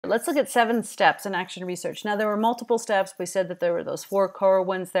let's look at 7 steps in action research. Now, there were multiple steps. We said that there were those 4 core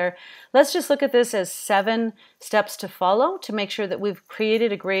ones there. Let's just look at this as 7 steps to follow to make sure that we've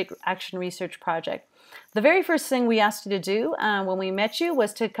created a great action research project. The very first thing we asked you to do when we met you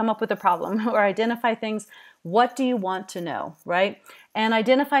was to come up with a problem or identify things. What do you want to know, right? And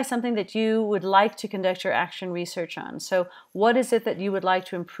identify something that you would like to conduct your action research on. So what is it that you would like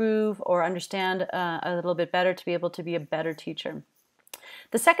to improve or understand a little bit better to be able to be a better teacher?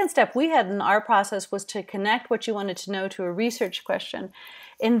 The second step we had in our process was to connect what you wanted to know to a research question.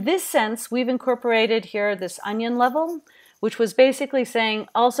 In this sense, we've incorporated here this onion level, which was basically saying,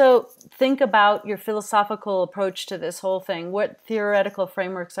 also think about your philosophical approach to this whole thing. What theoretical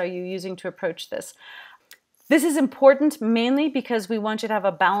frameworks are you using to approach this? This is important mainly because we want you to have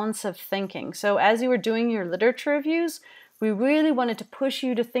a balance of thinking. So as you were doing your literature reviews, we really wanted to push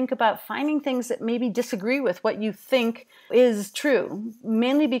you to think about finding things that maybe disagree with what you think is true,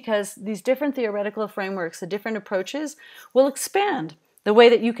 mainly because these different theoretical frameworks, the different approaches, will expand the way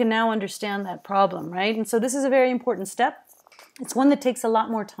that you can now understand that problem, right? And so this is a very important step. It's one that takes a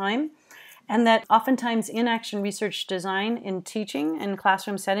lot more time, and that oftentimes in action research design, in teaching, in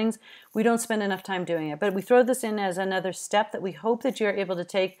classroom settings, we don't spend enough time doing it. But we throw this in as another step that we hope that you're able to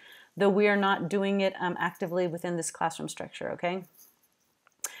take, though we are not doing it actively within this classroom structure, okay?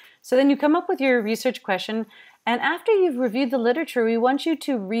 So then you come up with your research question, and after you've reviewed the literature, we want you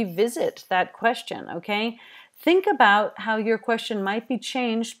to revisit that question, okay? Think about how your question might be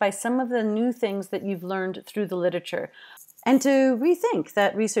changed by some of the new things that you've learned through the literature. And to rethink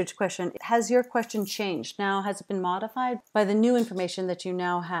that research question. Has your question changed now? Has it been modified by the new information that you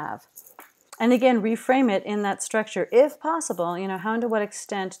now have? And again, reframe it in that structure. If possible, how and to what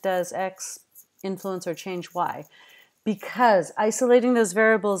extent does X influence or change Y? Because isolating those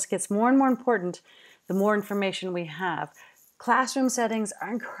variables gets more and more important the more information we have. Classroom settings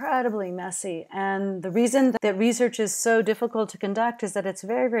are incredibly messy, and the reason that research is so difficult to conduct is that it's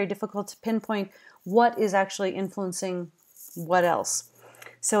very, very difficult to pinpoint what is actually influencing what else.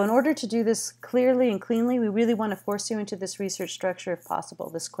 So in order to do this clearly and cleanly, we really want to force you into this research structure if possible,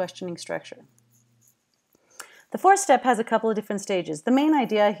 this questioning structure. The 4th step has a couple of different stages. The main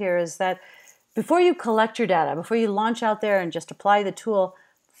idea here is that before you collect your data, before you launch out there and just apply the tool,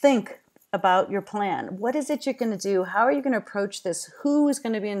 think about your plan. What is it you're going to do? How are you going to approach this? Who is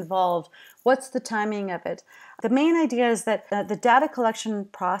going to be involved? What's the timing of it? The main idea is that the data collection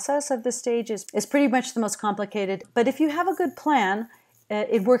process of this stage is pretty much the most complicated, but if you have a good plan,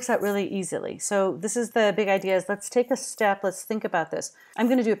 it works out really easily. So this is the big idea, is let's take a step, let's think about this. I'm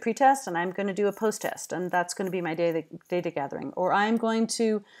going to do a pre-test and I'm going to do a post-test, and that's going to be my data gathering. Or I'm going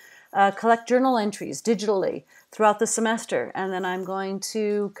to collect journal entries digitally throughout the semester, and then I'm going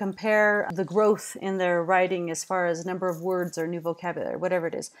to compare the growth in their writing as far as number of words or new vocabulary, whatever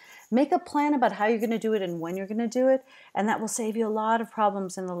it is. Make a plan about how you're going to do it and when you're going to do it, and that will save you a lot of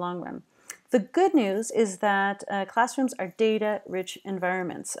problems in the long run. The good news is that classrooms are data-rich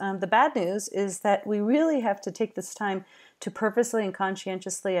environments. The bad news is that we really have to take this time to purposely and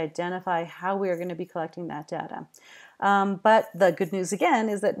conscientiously identify how we are going to be collecting that data. But the good news again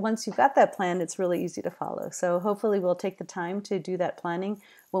is that once you've got that plan, it's really easy to follow. So hopefully we'll take the time to do that planning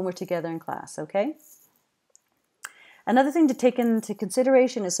when we're together in class, okay? Another thing to take into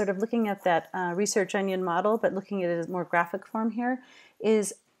consideration is sort of looking at that research onion model, but looking at it as more graphic form here,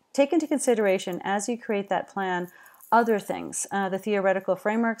 is take into consideration as you create that plan other things, the theoretical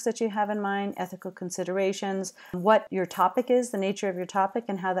frameworks that you have in mind, ethical considerations, what your topic is, the nature of your topic,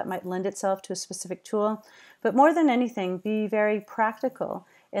 and how that might lend itself to a specific tool. But more than anything, be very practical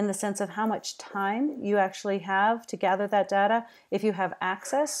in the sense of how much time you actually have to gather that data, if you have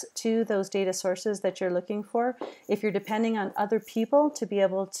access to those data sources that you're looking for, if you're depending on other people to be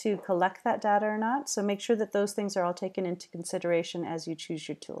able to collect that data or not. So make sure that those things are all taken into consideration as you choose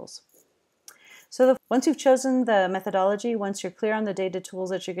your tools. So once you've chosen the methodology, once you're clear on the data tools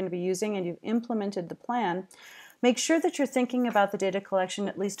that you're going to be using and you've implemented the plan, make sure that you're thinking about the data collection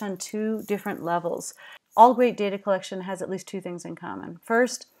at least on 2 different levels. All great data collection has at least 2 things in common.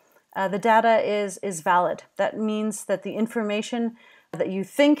 First, the data is valid. That means that the information that you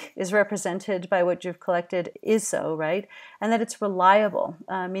think is represented by what you've collected is so, right? And that it's reliable,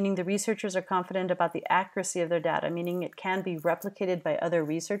 meaning the researchers are confident about the accuracy of their data, meaning it can be replicated by other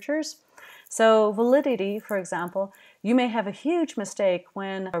researchers. So validity, for example, you may have a huge mistake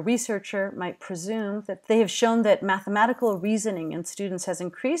when a researcher might presume that they have shown that mathematical reasoning in students has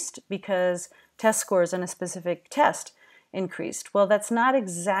increased because test scores on a specific test increased. Well, that's not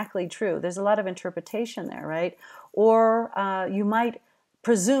exactly true. There's a lot of interpretation there, right? Or you might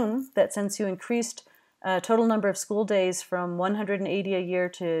presume that since you increased total number of school days from 180 a year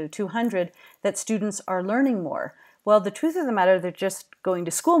to 200, that students are learning more. Well, the truth of the matter, they're just going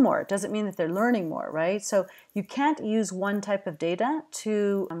to school more. It doesn't mean that they're learning more, right? So you can't use one type of data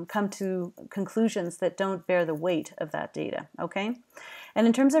to come to conclusions that don't bear the weight of that data, okay? And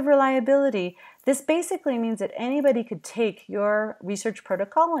in terms of reliability, this basically means that anybody could take your research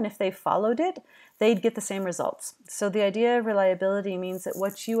protocol, and if they followed it, they'd get the same results. So the idea of reliability means that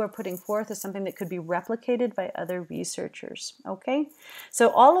what you are putting forth is something that could be replicated by other researchers, okay? So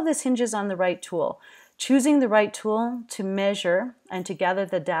all of this hinges on the right tool. Choosing the right tool to measure and to gather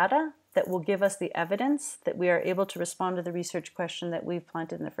the data that will give us the evidence that we are able to respond to the research question that we've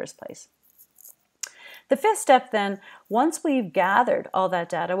planted in the first place. The fifth step then, once we've gathered all that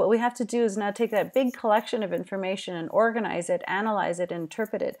data, what we have to do is now take that big collection of information and organize it, analyze it, and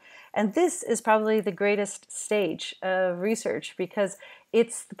interpret it. And this is probably the greatest stage of research, because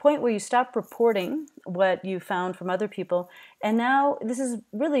it's the point where you stop reporting what you found from other people, and now this is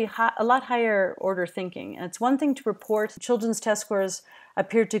really a lot higher order thinking. And it's one thing to report children's test scores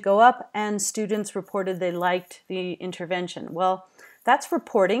appeared to go up and students reported they liked the intervention. Well, that's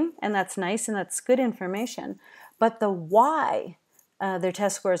reporting, and that's nice, and that's good information. But the why their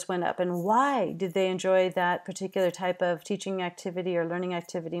test scores went up, and why did they enjoy that particular type of teaching activity or learning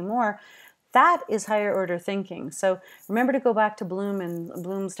activity more, that is higher order thinking. So remember to go back to Bloom and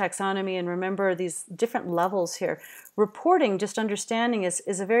Bloom's taxonomy and remember these different levels here. Reporting, just understanding,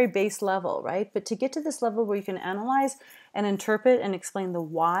 is a very base level, right? But to get to this level where you can analyze and interpret and explain the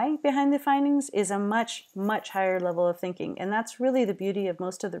why behind the findings is a much, much higher level of thinking. And that's really the beauty of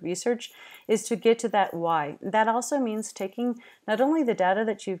most of the research, is to get to that why. That also means taking not only the data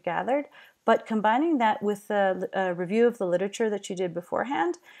that you've gathered, but combining that with a review of the literature that you did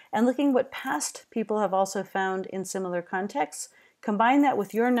beforehand and looking what past people have also found in similar contexts. Combine that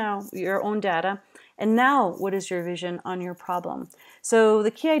with your own data, and now what is your vision on your problem? So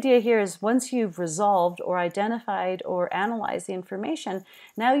the key idea here is once you've resolved or identified or analyzed the information,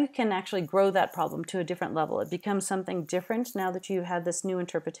 now you can actually grow that problem to a different level. It becomes something different now that you have this new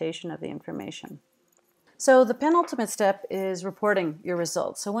interpretation of the information. So the penultimate step is reporting your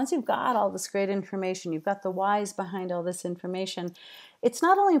results. So once you've got all this great information, you've got the whys behind all this information, it's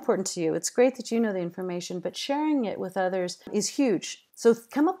not only important to you, it's great that you know the information, but sharing it with others is huge. So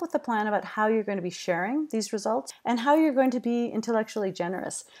come up with a plan about how you're going to be sharing these results and how you're going to be intellectually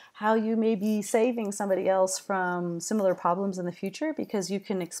generous, how you may be saving somebody else from similar problems in the future because you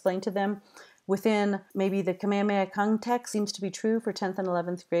can explain to them within maybe the Kamehameha context seems to be true for 10th and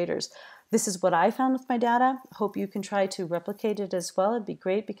 11th graders. This is what I found with my data. Hope you can try to replicate it as well. It'd be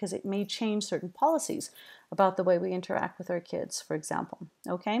great because it may change certain policies about the way we interact with our kids, for example.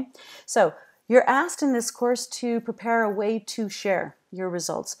 Okay? So you're asked in this course to prepare a way to share your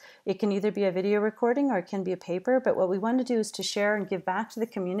results. It can either be a video recording or it can be a paper, but what we want to do is to share and give back to the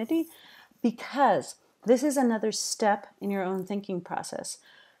community, because this is another step in your own thinking process.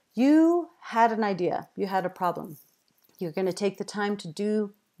 You had an idea, you had a problem. You're going to take the time to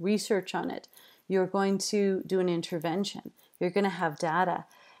do research on it. You're going to do an intervention. You're going to have data.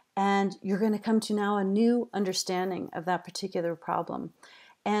 And you're going to come to now a new understanding of that particular problem.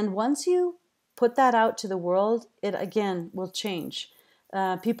 And once you put that out to the world, it again will change.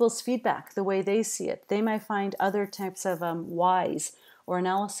 People's feedback, the way they see it. They might find other types of whys or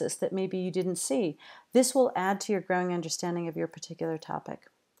analysis that maybe you didn't see. This will add to your growing understanding of your particular topic.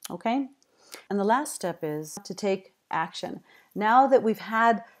 Okay? And the last step is to take action. Now that we've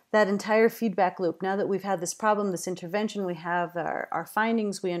had that entire feedback loop, now that we've had this problem, this intervention, we have our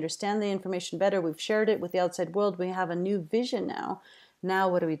findings, we understand the information better, we've shared it with the outside world, we have a new vision now. Now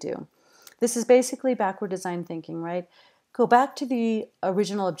what do we do? This is basically backward design thinking, right? Go back to the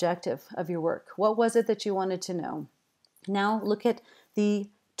original objective of your work. What was it that you wanted to know? Now look at the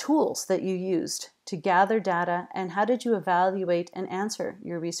tools that you used to gather data and how did you evaluate and answer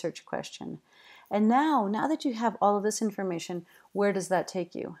your research question. And now that you have all of this information, where does that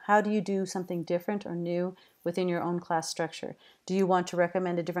take you? How do you do something different or new within your own class structure? Do you want to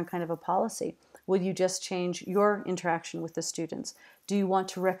recommend a different kind of a policy? Will you just change your interaction with the students? Do you want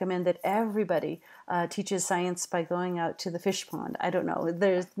to recommend that everybody teaches science by going out to the fish pond? I don't know.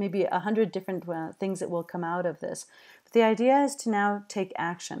 There's maybe 100 different things that will come out of this. But the idea is to now take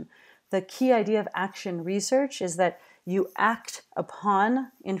action. The key idea of action research is that you act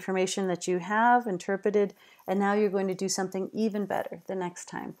upon information that you have interpreted, and now you're going to do something even better the next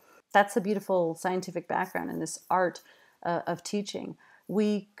time. That's the beautiful scientific background in this art of teaching.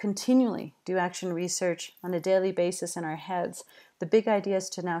 We continually do action research on a daily basis in our heads. The big idea is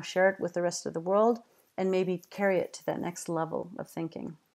to now share it with the rest of the world and maybe carry it to that next level of thinking.